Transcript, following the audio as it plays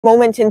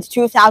moment since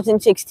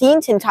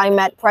 2016, since I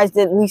met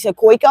President Lisa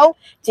Koiko.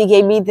 She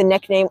gave me the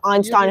nickname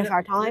Einstein of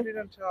our time.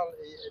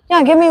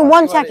 Yeah, give me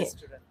 1 second.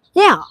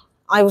 Yeah,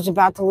 I was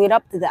about to lead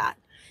up to that.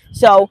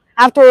 So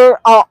after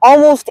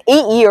almost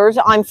 8 years,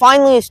 I'm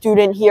finally a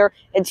student here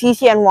at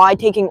CCNY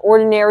taking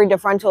ordinary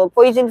differential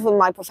equations with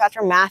my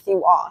professor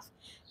Matthew Oth.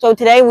 So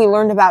today we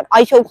learned about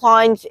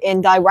isoclines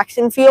and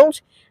direction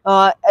fields,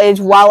 as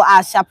well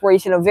as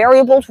separation of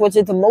variables, which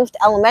is the most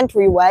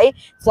elementary way.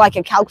 It's like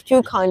a Calc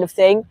 2 kind of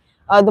thing.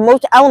 The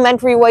most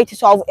elementary way to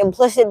solve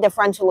implicit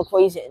differential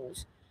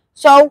equations.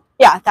 So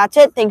yeah, that's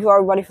it. Thank you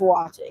everybody for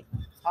watching.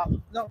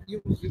 No,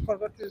 you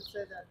forgot to say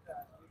that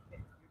you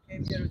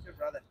came here with your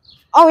brother.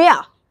 Oh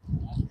yeah.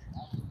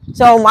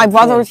 So my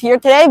brother is here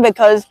today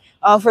because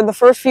for the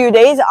first few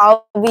days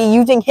I'll be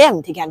using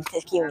him to get into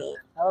this QE.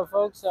 Hello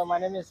folks, so my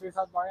name is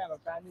Rifat Bari. I'm a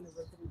Brown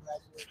University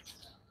graduate.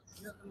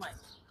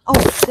 Oh,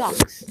 it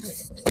sucks.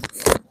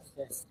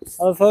 Okay.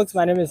 Hello folks,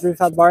 my name is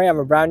Rifat Bari. I'm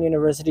a Brown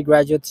University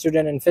graduate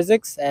student in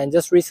physics, and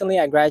just recently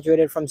I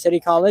graduated from City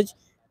College.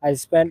 I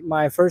spent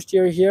my first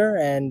year here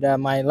and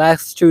my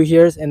last 2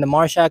 years in the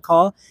Marshak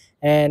Hall.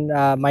 And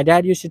my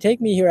dad used to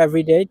take me here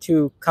every day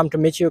to come to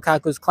Michio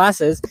Kaku's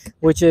classes,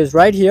 which is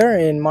right here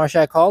in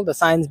Marshak Hall, the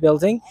science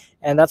building.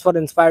 And that's what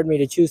inspired me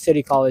to choose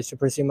City College to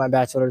pursue my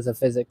bachelor's of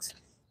physics.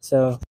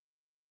 So